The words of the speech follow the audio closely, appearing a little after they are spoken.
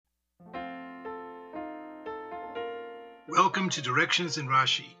Welcome to Directions in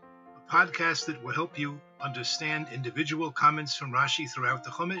Rashi, a podcast that will help you understand individual comments from Rashi throughout the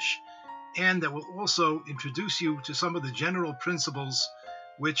Chumash, and that will also introduce you to some of the general principles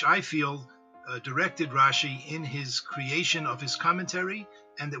which I feel directed Rashi in his creation of his commentary,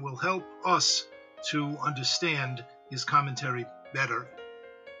 and that will help us to understand his commentary better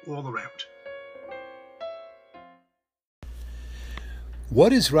all around.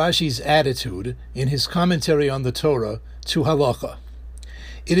 What is Rashi's attitude in his commentary on the Torah to halacha?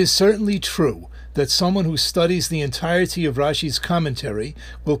 It is certainly true that someone who studies the entirety of Rashi's commentary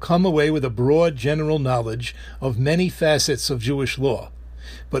will come away with a broad general knowledge of many facets of Jewish law.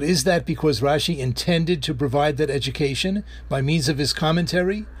 But is that because Rashi intended to provide that education by means of his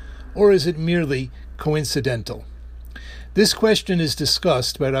commentary, or is it merely coincidental? This question is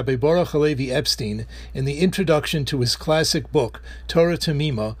discussed by Rabbi Baruch Halevi Epstein in the introduction to his classic book, Torah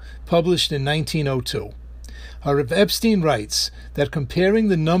Tamima, published in 1902. Rabbi Epstein writes that comparing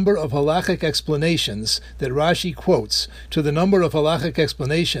the number of halachic explanations that Rashi quotes to the number of halachic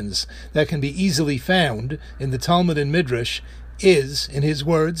explanations that can be easily found in the Talmud and Midrash is, in his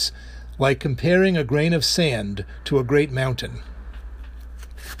words, like comparing a grain of sand to a great mountain.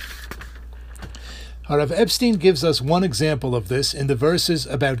 Rav Epstein gives us one example of this in the verses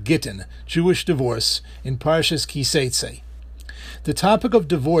about Gittin, Jewish divorce, in Parshas Kiseitze. The topic of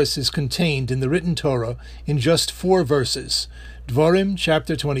divorce is contained in the written Torah in just 4 verses, Dvarim,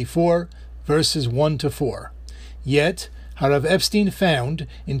 chapter 24, verses 1 to 4. Yet, Rav Epstein found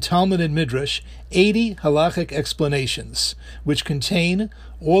in Talmud and Midrash 80 halachic explanations, which contain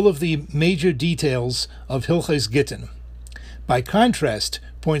all of the major details of Hilchos Gittin. By contrast,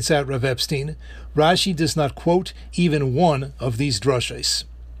 points out Rav Epstein, Rashi does not quote even one of these drashos.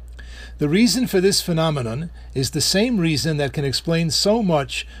 The reason for this phenomenon is the same reason that can explain so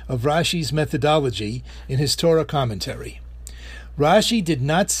much of Rashi's methodology in his Torah commentary. Rashi did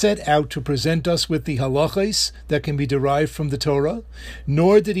not set out to present us with the halachos that can be derived from the Torah,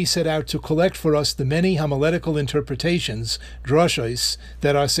 nor did he set out to collect for us the many homiletical interpretations, drashos,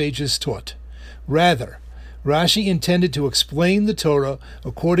 that our sages taught. Rather, Rashi intended to explain the Torah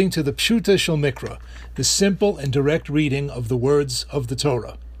according to the Pshuta Shel Mikra, the simple and direct reading of the words of the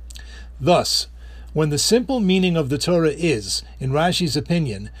Torah. Thus, when the simple meaning of the Torah is, in Rashi's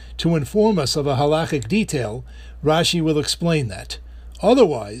opinion, to inform us of a halachic detail, Rashi will explain that.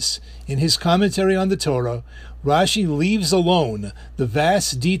 Otherwise, in his commentary on the Torah, Rashi leaves alone the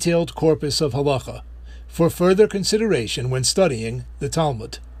vast detailed corpus of halacha for further consideration when studying the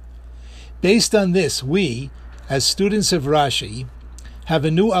Talmud. Based on this, we, as students of Rashi, have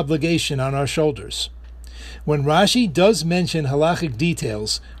a new obligation on our shoulders. When Rashi does mention halachic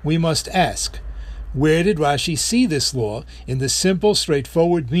details, we must ask, where did Rashi see this law in the simple,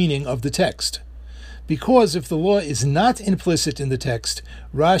 straightforward meaning of the text? Because if the law is not implicit in the text,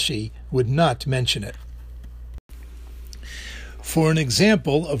 Rashi would not mention it. For an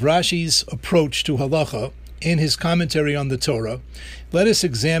example of Rashi's approach to halacha in his commentary on the Torah, let us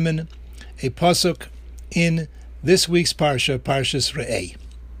examine a pasuk in this week's parsha, Parshas Re'eh.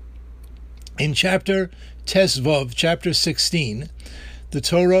 In chapter Tesvav, chapter 16, the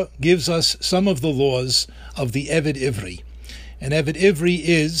Torah gives us some of the laws of the Eved Ivri. An Eved Ivri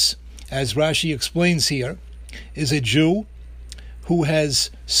is, as Rashi explains here, is a Jew who has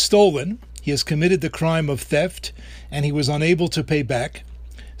stolen. He has committed the crime of theft, and he was unable to pay back.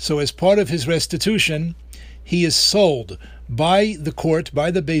 So as part of his restitution, he is sold by the court, by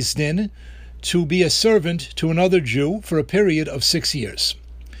the Beis Din, to be a servant to another Jew for a period of 6 years.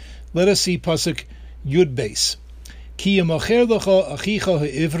 Let us see pasuk Yud Beis. Ki yemacher lecha achicha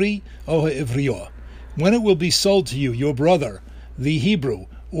ha'ivri o ha'ivriyo. When it will be sold to you, your brother, the Hebrew,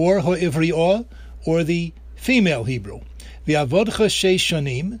 or ha'ivriyo, or the female Hebrew. V'avodcha sheish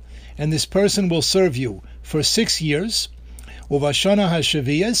shanim, and this person will serve you for 6 years. Uvashana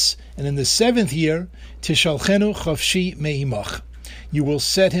ha'shaviyas, and in the 7th year, tishalchenu chavshi me'imach. You will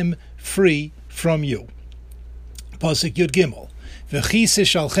set him free from you. Pasuk Yud Gimel. V'chi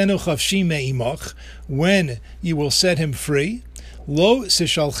sishalchenu chavshi me'imach, when you will set him free, lo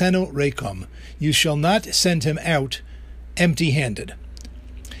sishalchenu reikam, you shall not send him out empty-handed.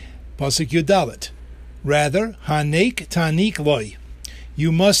 Pasuk Yud Dalet. Rather, hanek tanik loy,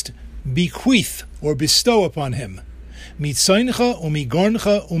 you must bequeath or bestow upon him. Mitzayncha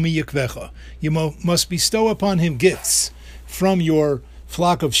umigorncha umiyikvecha, you must bestow upon him gifts from your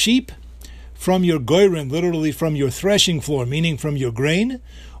flock of sheep, from your goyrim, literally from your threshing floor, meaning from your grain,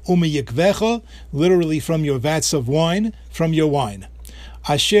 umiyikvecha, literally from your vats of wine, from your wine.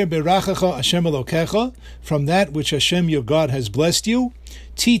 Asher berachacha Hashem Elokecha, from that which Hashem your God has blessed you,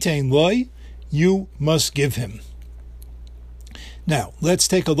 titein loy, you must give him. Now, let's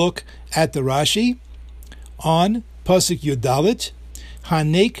take a look at the Rashi on Pasuk Yudalit,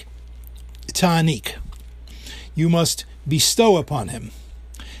 Hanek Ta'anik. You must bestow upon him.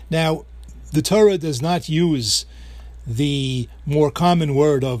 Now, the Torah does not use the more common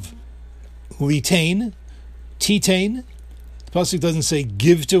word of litain, titain. The Pasuk doesn't say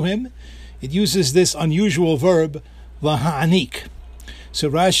give to him. It uses this unusual verb, laha'anik. So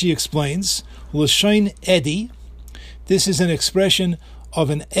Rashi explains, l'shain edi. This is an expression of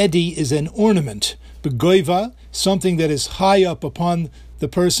an edi, is an ornament. Begoiva, something that is high up upon the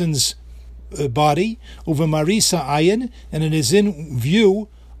person's body. Uva marisa ayin, and it is in view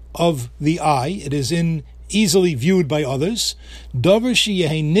of the eye. It is easily viewed by others. Davar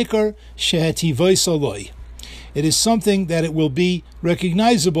sheyehi nikar shehetivois aloi. It is something that it will be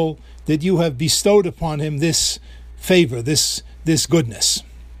recognizable that you have bestowed upon him this favor, this goodness.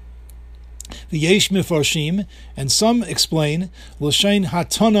 The Yesh Mefarshim, and some explain l'shein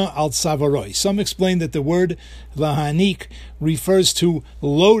hatana al tzavaroi. Some explain that the word lahanik refers to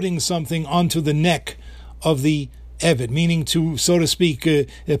loading something onto the neck of the Eved, meaning to, so to speak,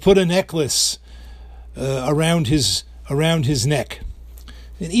 put a necklace around his neck.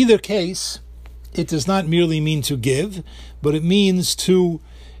 In either case, it does not merely mean to give, but it means to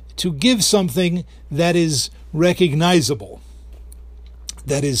give something that is recognizable,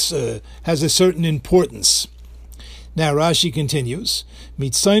 that is has a certain importance. Now Rashi continues,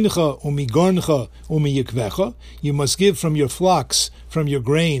 Mitzayncha umigorncha umiyikvecha. You must give from your flocks, from your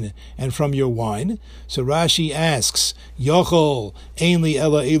grain, and from your wine. So Rashi asks, Yochol einli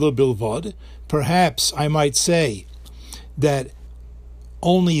ela ela bilvad. Perhaps I might say that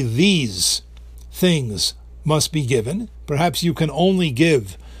only these things must be given. Perhaps you can only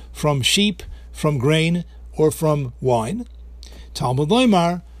give from sheep, from grain, or from wine. Talmud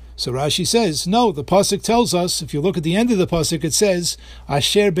Loimar. So Rashi says, no, the Pasuk tells us, if you look at the end of the Pasuk, it says,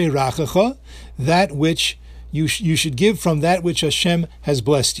 Asher beirachacha, that which you should give from that which Hashem has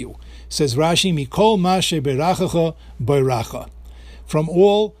blessed you. Says Rashi, Mikol mashe beirachacha beiracha. From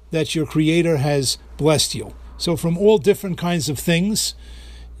all that your Creator has blessed you. So from all different kinds of things,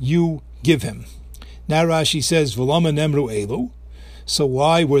 you give him. Now Rashi says, V'lama nemru elu. So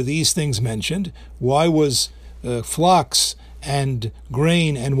why were these things mentioned? Why was flocks and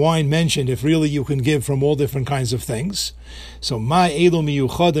grain and wine mentioned if really you can give from all different kinds of things? So ma elu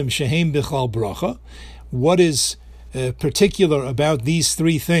miyuchadim shehem bichal bracha. What is particular about these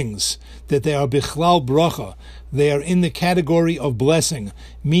three things? That they are bichlal bracha. They are in the category of blessing,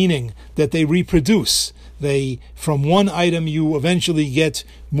 meaning that they reproduce. From one item you eventually get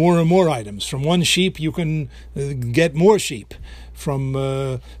more and more items. From one sheep you can get more sheep. From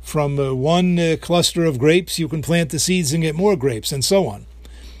one cluster of grapes you can plant the seeds and get more grapes, and so on.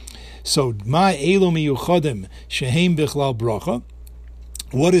 So ma elu miyuchadim shehem bichlal bracha.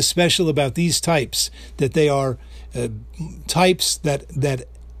 What is special about these types? That they are types that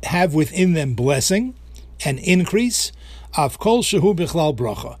have within them blessing and increase. Av kol shehu bichlal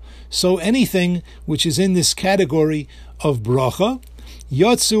bracha. So anything which is in this category of bracha,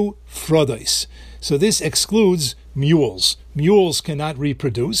 yotzu frodois. So this excludes mules. Mules cannot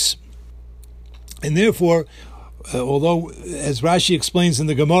reproduce. And therefore, although, as Rashi explains in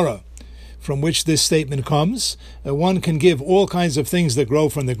the Gemara, from which this statement comes, one can give all kinds of things that grow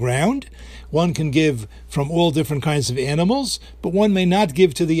from the ground, one can give from all different kinds of animals, but one may not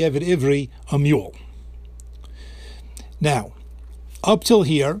give to the Eved Ivri a mule. Now, up till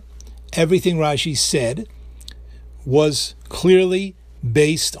here, everything Rashi said was clearly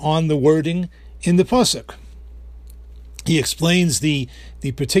based on the wording in the Pasuk. He explains the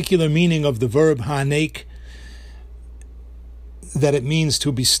particular meaning of the verb hanek, that it means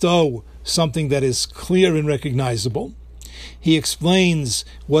to bestow something that is clear and recognizable. He explains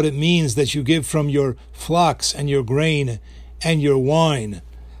what it means that you give from your flocks and your grain and your wine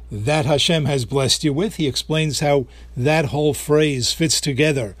that Hashem has blessed you with. He explains how that whole phrase fits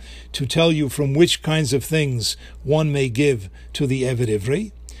together to tell you from which kinds of things one may give to the Eved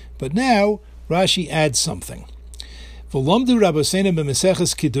Ivri. But now Rashi adds something. V'lomdu Rabbeinu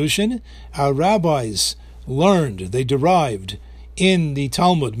b'Meseches Kiddushin, our rabbis learned, they derived in the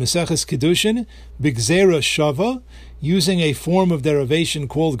Talmud, Meseches Kiddushin, b'Gzeira Shava, using a form of derivation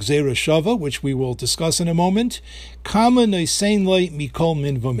called Gzeira Shava, which we will discuss in a moment. Kama noisein loi mikol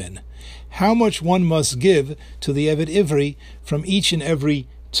min v'min. How much one must give to the Eved Ivri from each and every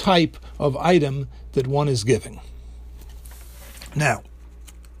type of item that one is giving. Now,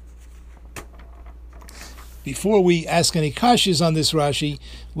 before we ask any kashas on this Rashi,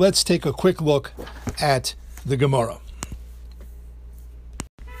 let's take a quick look at the Gemara.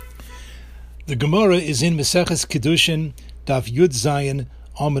 The Gemara is in Meseches Kiddushin, Daf Yud Zayin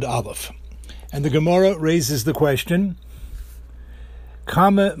Amud Aleph. And the Gemara raises the question,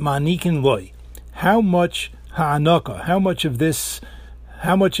 Kama Manikin Loi, how much ha'anaka, how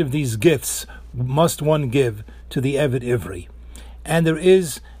much of these gifts must one give to the Eved Ivri? And there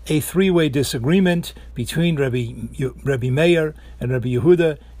is a three-way disagreement between Rabbi Meir and Rabbi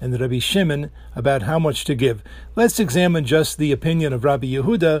Yehuda and Rabbi Shimon about how much to give. Let's examine just the opinion of Rabbi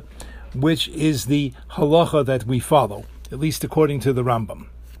Yehuda, which is the halacha that we follow, at least according to the Rambam.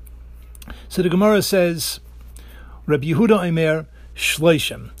 So the Gemara says, Rabbi Yehuda Omer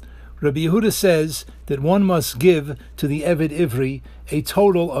Shleishim. Rabbi Yehuda says that one must give to the Eved Ivri a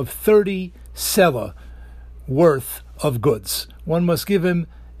total of 30 selah worth of goods. One must give him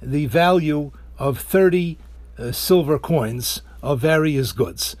the value of 30 silver coins of various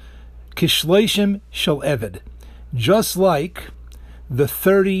goods. Kishleishim shel Eved. Just like the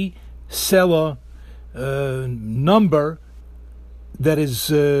 30 selah number that is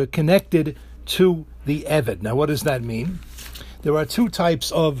connected to the Eved. Now, what does that mean? There are two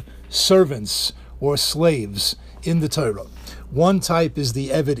types of servants or slaves in the Torah. One type is the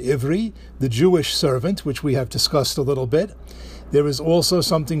Eved Ivri, the Jewish servant, which we have discussed a little bit. There is also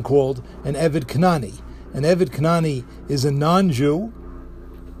something called an Eved Kanani. An Eved Kanani is a non-Jew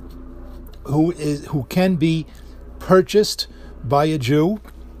who can be purchased by a Jew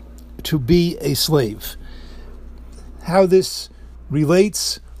to be a slave. How this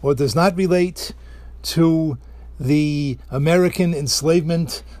relates or does not relate to the American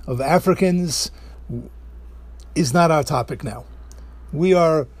enslavement of Africans is not our topic now. We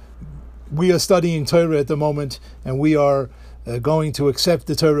are studying Torah at the moment, and we are going to accept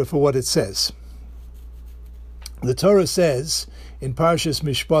the Torah for what it says. The Torah says in Parshas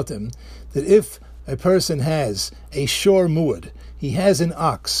Mishpatim that if a person has a shor muad, he has an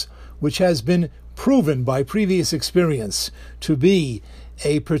ox which has been proven by previous experience to be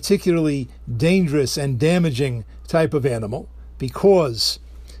a particularly dangerous and damaging type of animal, because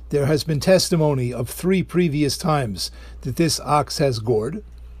there has been testimony of 3 previous times that this ox has gored,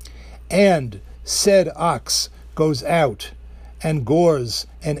 and said ox goes out and gores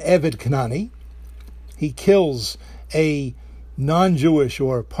an Eved Kanani, he kills a non-Jewish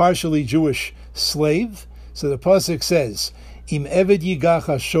or partially Jewish slave. So the pasuk says, Im Eved Yigach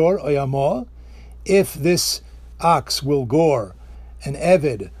Ashor Oyamo, if this ox will gore an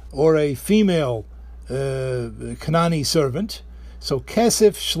Eved or a female Kanani servant, so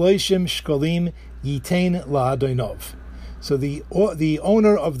Kesef Shleishim Shkolim Yitain La'adoinov. So the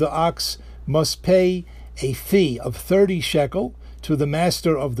owner of the ox must pay a fee of 30 shekel to the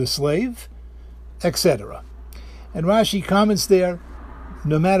master of the slave, etc. And Rashi comments there,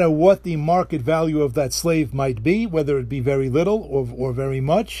 no matter what the market value of that slave might be, whether it be very little or very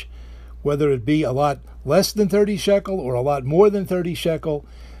much, whether it be a lot less than 30 shekel or a lot more than 30 shekel,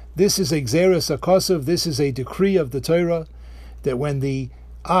 this is a Gzeres HaKosav, this is a decree of the Torah, that when the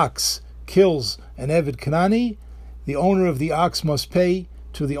ox kills an Eved Kanani, the owner of the ox must pay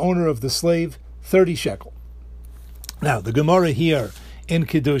to the owner of the slave 30 shekel. Now, the Gemara here in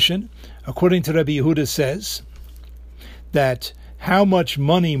Kiddushin, according to Rabbi Yehuda, says that how much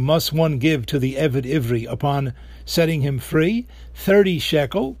money must one give to the Eved Ivri upon setting him free? 30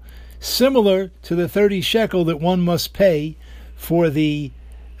 shekel, similar to the 30 shekel that one must pay for the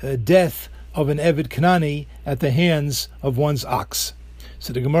death of an Eved Kanani at the hands of one's ox.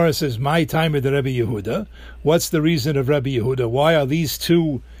 So the Gemara says, my time of the Rabbi Yehuda. What's the reason of Rabbi Yehuda? Why are these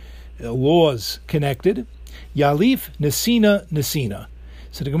two laws connected? Yalif Nesina Nesina.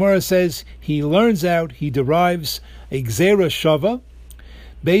 So the Gemara says he learns out, he derives a Gzera Shava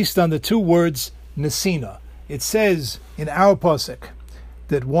based on the two words Nesina. It says in our pasuk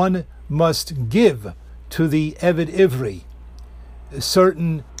that one must give to the Eved Ivri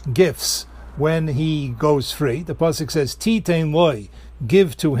certain gifts when he goes free. The pasuk says Titein Loi,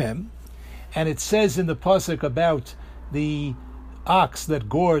 give to him. And it says in the pasuk about the ox that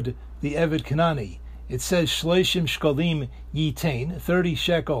gored the Eved Kanani, it says Shleishim Shkolim Yitain, 30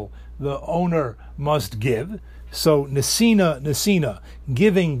 shekel the owner must give. So Nesina, Nesina,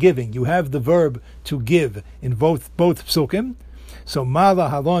 giving, giving. You have the verb to give in both psukim. So Mala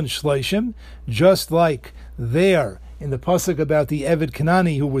Halon Shleishim, just like there in the pasuk about the Eved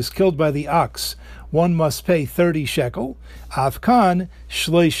Kanani who was killed by the ox, one must pay 30 shekel. Avkan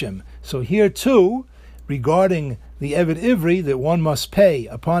Shleishim. So here too, regarding the Eved Ivri that one must pay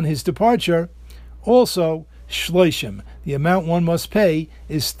upon his departure, also Shleishim, the amount one must pay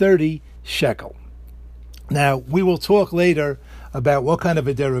is 30 shekel. Now, we will talk later about what kind of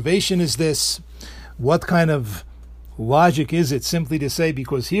a derivation is this, what kind of logic is it simply to say,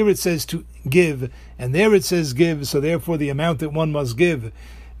 because here it says to give, and there it says give, so therefore the amount that one must give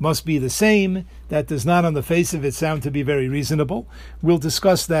must be the same? That does not on the face of it sound to be very reasonable. We'll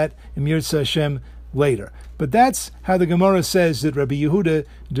discuss that in Yirtzeh Hashem later. But that's how the Gemara says that Rabbi Yehuda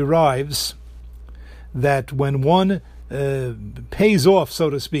derives that when one pays off, so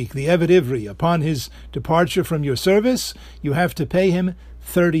to speak, the Eved Ivri upon his departure from your service, you have to pay him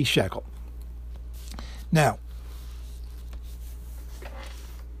 30 shekel. Now,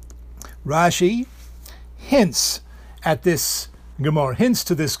 Rashi hints at this Gemara, hints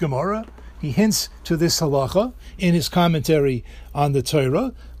to this Gemara, he hints to this halacha in his commentary on the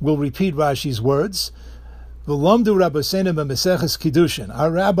Torah. We'll repeat Rashi's words. V'lomdu rabbaseinu b'Maseches Kiddushin.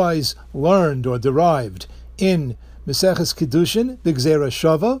 Our rabbis learned or derived in Maseches Kiddushin, the Gzera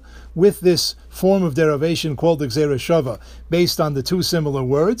Shava, with this form of derivation called the Gzera Shava, based on the two similar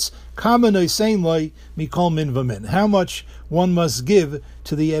words, Kama noisein loi mikol min v'min, how much one must give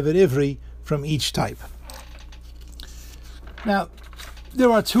to the Eved Ivri from each type. Now,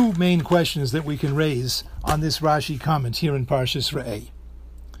 there are two main questions that we can raise on this Rashi comment here in Parshas Re'eh.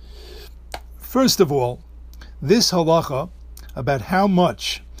 First of all, this halacha about how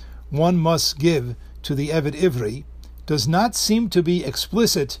much one must give to the Eved Ivri does not seem to be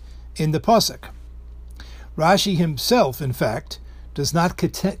explicit in the pasuk. Rashi himself, in fact, does not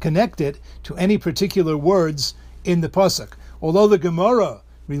connect it to any particular words in the pasuk. Although the Gemara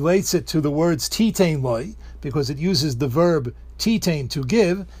relates it to the words titein loi, because it uses the verb titein, to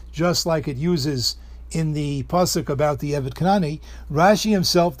give, just like it uses in the pasuk about the Eved Kanani, Rashi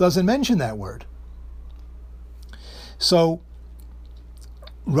himself doesn't mention that word. So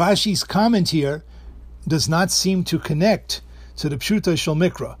Rashi's comment here does not seem to connect to the Pshuta Shel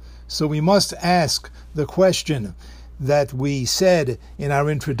Mikra. So we must ask the question that we said in our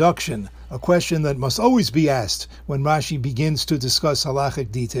introduction, a question that must always be asked when Rashi begins to discuss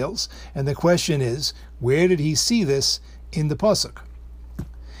halachic details, and the question is, where did he see this in the pasuk?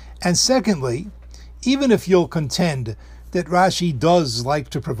 And secondly, even if you'll contend that Rashi does like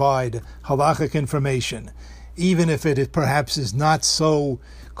to provide halachic information, even if it perhaps is not so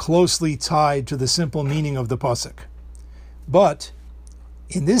closely tied to the simple meaning of the pasuk, but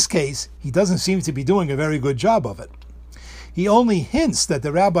in this case, he doesn't seem to be doing a very good job of it. He only hints that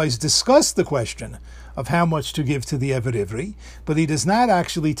the rabbis discussed the question of how much to give to the Eved Ivri, but he does not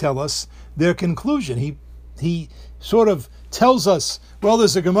actually tell us their conclusion. He sort of tells us, well,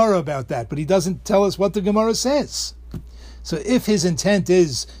 there's a Gemara about that, but he doesn't tell us what the Gemara says. So if his intent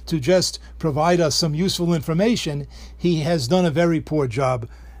is to just provide us some useful information, he has done a very poor job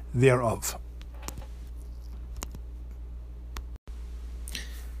thereof.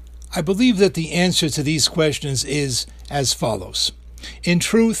 I believe that the answer to these questions is as follows. In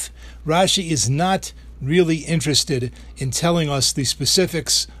truth, Rashi is not really interested in telling us the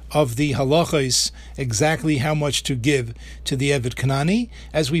specifics of the halachos, exactly how much to give to the Eved Kanani.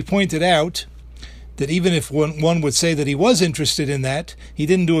 As we pointed out, that even if one would say that he was interested in that, he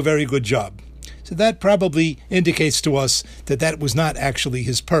didn't do a very good job. So that probably indicates to us that that was not actually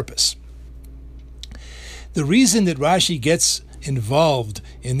his purpose. The reason that Rashi gets involved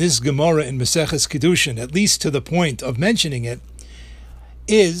in this Gemara in Maseches Kiddushin, at least to the point of mentioning it,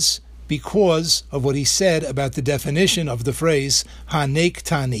 is because of what he said about the definition of the phrase Hanek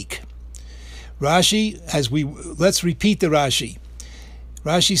Tanik. Rashi, let's repeat the Rashi.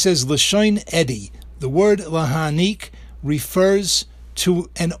 Rashi says L'shoin Edi. The word Lahanik refers to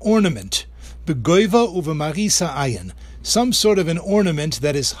an ornament, Begoiva uvemarisa ayin, some sort of an ornament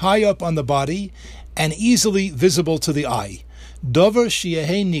that is high up on the body and easily visible to the eye. Dover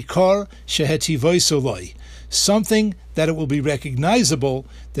shiyehe nikar shehetivoisoloi, something that it will be recognizable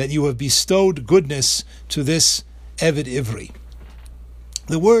that you have bestowed goodness to this Eved Ivri.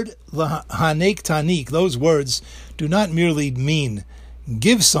 The word Hanek Tanik, those words do not merely mean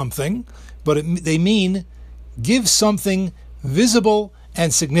give something, but they mean give something visible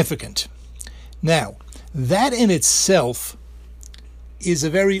and significant. Now, that in itself is a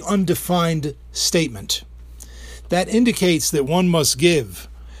very undefined statement. That indicates that one must give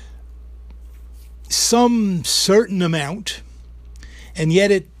some certain amount, and yet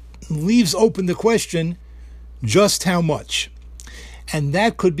it leaves open the question, just how much? And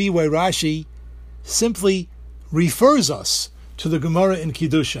that could be why Rashi simply refers us to the Gemara in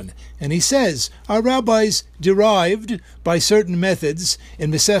Kiddushin. And he says, our rabbis derived by certain methods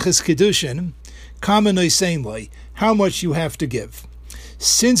in Maseches Kiddushin, Kama noisein loi, how much you have to give.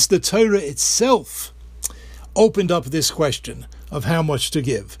 Since the Torah itself opened up this question of how much to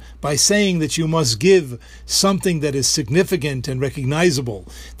give, by saying that you must give something that is significant and recognizable,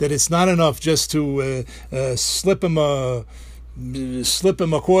 that it's not enough just to slip him a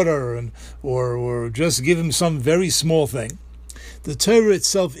quarter or just give him some very small thing. The Torah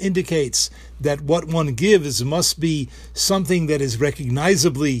itself indicates that what one gives must be something that is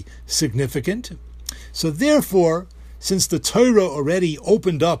recognizably significant. So therefore, since the Torah already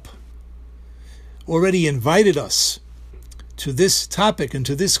invited us to this topic and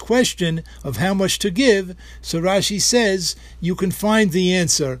to this question of how much to give, so Rashi says you can find the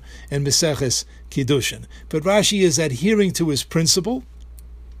answer in Maseches Kiddushin. But Rashi is adhering to his principle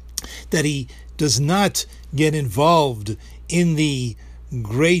that he does not get involved in the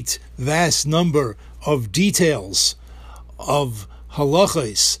great, vast number of details of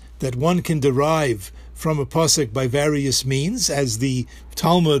halachos that one can derive from a pasuk by various means, as the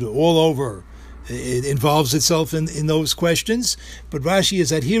Talmud all over it involves itself in those questions. But Rashi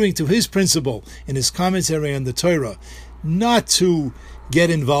is adhering to his principle in his commentary on the Torah not to get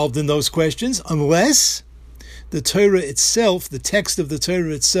involved in those questions unless the Torah itself, the text of the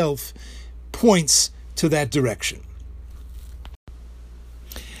Torah itself, points to that direction.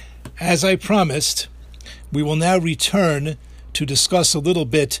 As I promised, we will now return to discuss a little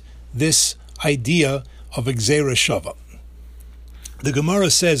bit this idea of Gzeira Shava. The Gemara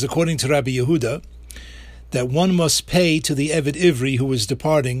says, according to Rabbi Yehuda, that one must pay to the Eved Ivri who is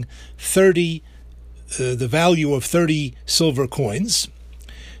departing the value of 30 silver coins,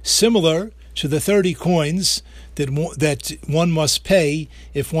 similar to the 30 coins that one must pay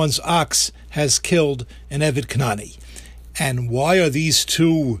if one's ox has killed an Eved Kanani. And why are these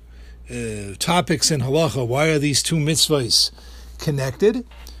two topics in halacha, why are these two mitzvahs connected?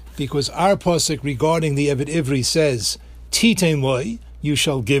 Because our pasuk regarding the Eved Ivri says, Titein loy, you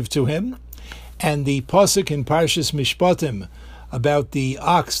shall give to him. And the pasuk in Parshas Mishpatim about the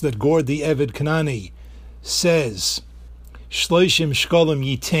ox that gored the Eved Kanani says, Shloishim shkolim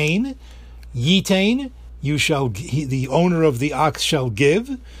yitain, you shall, the owner of the ox shall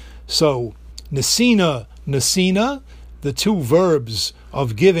give. So, nesina, the two verbs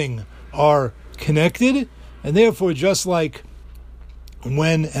of giving are connected, and therefore just like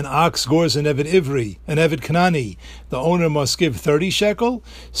when an ox gores an Eved Ivri, an Eved Kanani, the owner must give 30 shekel,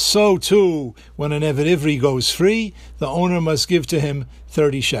 so too when an Eved Ivri goes free, the owner must give to him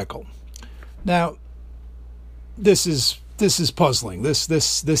 30 shekel. Now, this is puzzling. This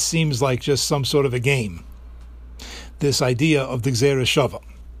seems like just some sort of a game, this idea of the Gzeira Shava.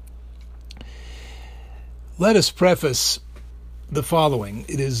 Let us preface the following.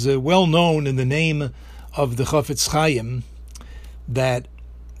 It is well known in the name of the Chafetz Chaim that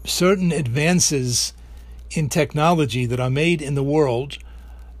certain advances in technology that are made in the world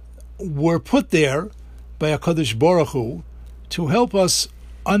were put there by HaKadosh Baruch Hu to help us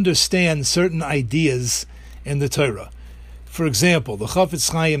understand certain ideas in the Torah. For example, the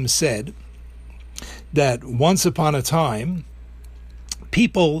Chafetz Chaim said that once upon a time,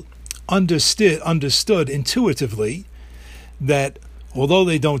 people understood intuitively that although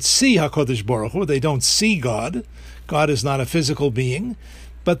they don't see HaKadosh Baruch Hu, they don't see God, God is not a physical being,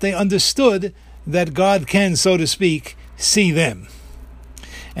 but they understood that God can, so to speak, see them.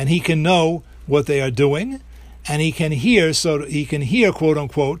 And he can know what they are doing, and he can hear, quote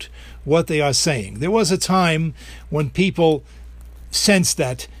unquote, what they are saying. There was a time when people sensed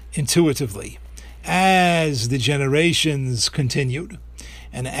that intuitively. As the generations continued,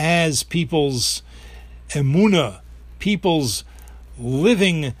 and as people's emunah, people's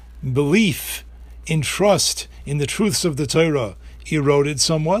living belief in trust in the truths of the Torah eroded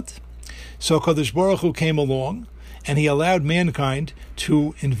somewhat, so Kadosh Baruch Hu came along and he allowed mankind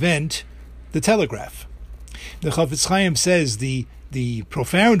to invent the telegraph. The Chafetz Chaim says the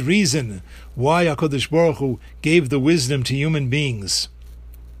profound reason why HaKadosh Baruch Hu gave the wisdom to human beings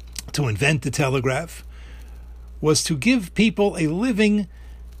to invent the telegraph was to give people a living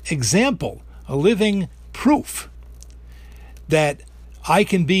example, a living proof that I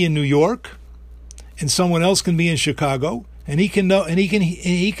can be in New York and someone else can be in Chicago, and he can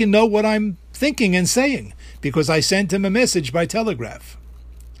know what I'm thinking and saying because I sent him a message by telegraph.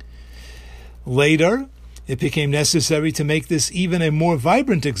 Later, it became necessary to make this even a more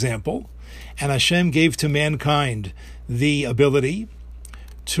vibrant example, and Hashem gave to mankind the ability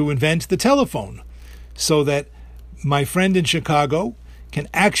to invent the telephone so that my friend in Chicago can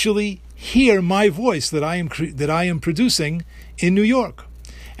actually hear my voice that I am producing in New York,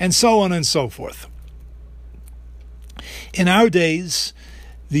 and so on and so forth. In our days,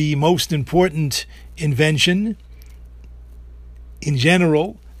 the most important invention in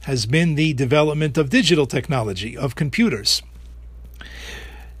general has been the development of digital technology, of computers.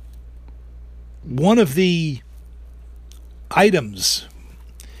 One of the items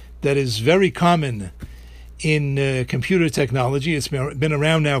that is very common in computer technology, it's been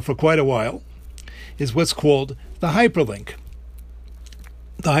around now for quite a while, is what's called the hyperlink.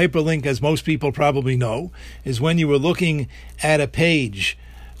 The hyperlink, as most people probably know, is when you were looking at a page,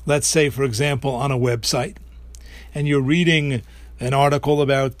 let's say, for example, on a website, and you're reading an article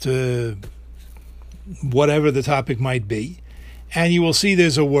about whatever the topic might be, and you will see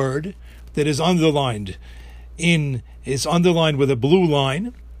there's a word that is underlined with a blue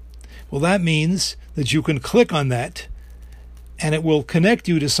line. Well, that means that you can click on that and it will connect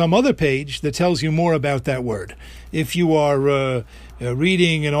you to some other page that tells you more about that word. If you are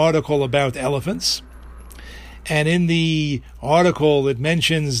reading an article about elephants, and in the article it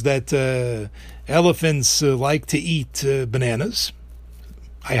mentions that elephants like to eat bananas.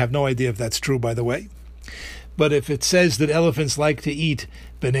 I have no idea if that's true, by the way. But if it says that elephants like to eat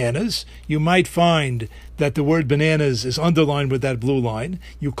bananas, you might find that the word bananas is underlined with that blue line.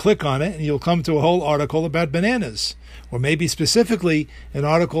 You click on it and you'll come to a whole article about bananas. Or maybe specifically an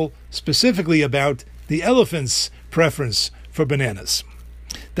article specifically about the elephant's preference for bananas.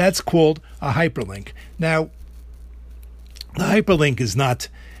 That's called a hyperlink. Now, the hyperlink is not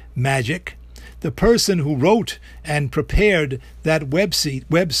magic. The person who wrote and prepared that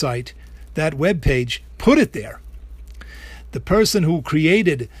website, that web page, put it there. The person who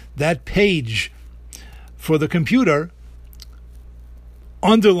created that page for the computer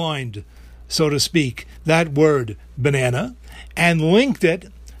underlined, so to speak, that word banana and linked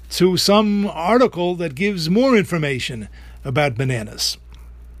it to some article that gives more information about bananas.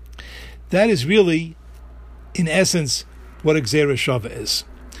 That is really, in essence, what Gzera Shava is.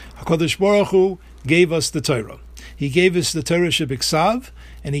 HaKadosh Baruch Hu gave us the Torah. He gave us the Torah Shebiksav,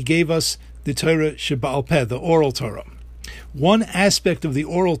 and He gave us the Torah Sheba'al Peh, the oral Torah. One aspect of the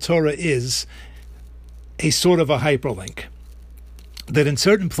oral Torah is a sort of a hyperlink. That in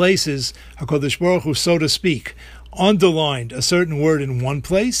certain places, HaKadosh Baruch Hu, so to speak, underlined a certain word in one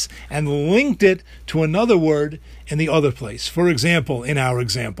place and linked it to another word in the other place. For example, in our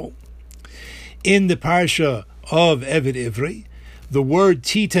example, in the parsha of Eved Ivri, the word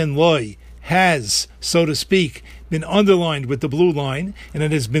Titen Loi has, so to speak, been underlined with the blue line, and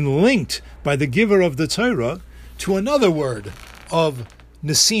it has been linked by the giver of the Torah to another word of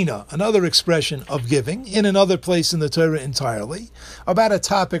Nesina, another expression of giving, in another place in the Torah entirely, about a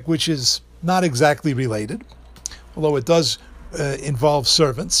topic which is not exactly related, although it does involve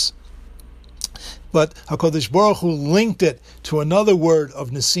servants. But HaKadosh Baruch Hu linked it to another word of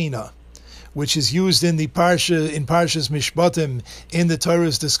Nesina, which is used in Parshas Mishpatim, in the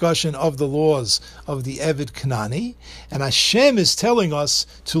Torah's discussion of the laws of the Eved Kanani. And Hashem is telling us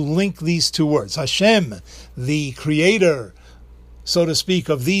to link these two words. Hashem, the creator, so to speak,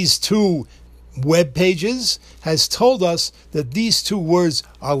 of these two web pages, has told us that these two words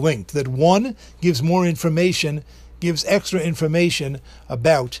are linked, that one gives more information, gives extra information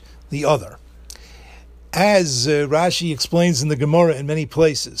about the other. As Rashi explains in the Gemara in many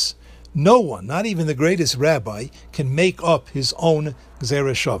places, no one, not even the greatest rabbi, can make up his own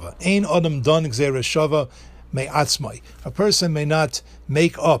Gzera Shava. Ein Adam don Gzera Shava me'atzmai. A person may not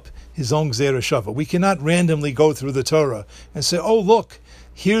make up his own Gzera Shava. We cannot randomly go through the Torah and say, oh, look,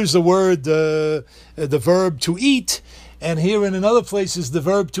 here's the word, the verb to eat, and here in another place is the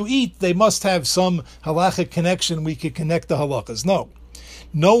verb to eat. They must have some halachic connection. We could connect the halachas.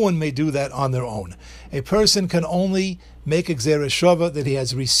 No one may do that on their own. A person can only make a Gzera Shava that he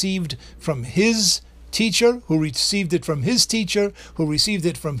has received from his teacher, who received it from his teacher, who received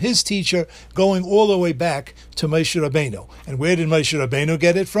it from his teacher, going all the way back to Moshe Rabbeinu. And where did Moshe Rabbeinu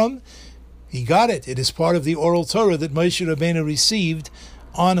get it from? He got it. It is part of the oral Torah that Moshe Rabbeinu received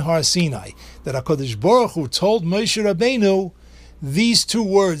on Har Sinai. That HaKadosh Baruch Hu told Moshe Rabbeinu, these two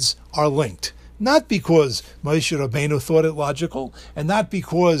words are linked. Not because Moshe Rabbeinu thought it logical, and not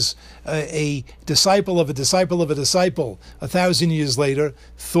because a disciple of a disciple of a disciple 1,000 years later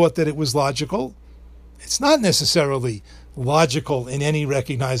thought that it was logical. It's not necessarily logical in any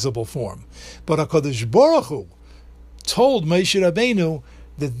recognizable form. But HaKadosh Baruch Hu told Moshe Rabbeinu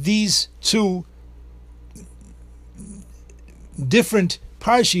that these two different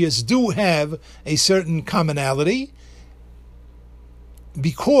parshias do have a certain commonality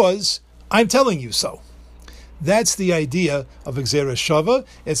because I'm telling you so. That's the idea of Gzera Shava.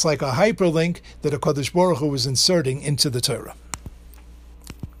 It's like a hyperlink that HaKadosh Baruch Hu is inserting into the Torah.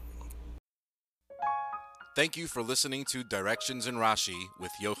 Thank you for listening to Directions in Rashi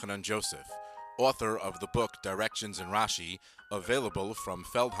with Yochanan Joseph, author of the book Directions in Rashi, available from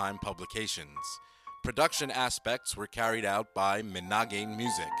Feldheim Publications. Production aspects were carried out by Menagain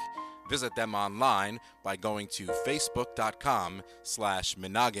Music. Visit them online by going to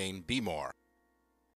facebook.com/MenagainBmore.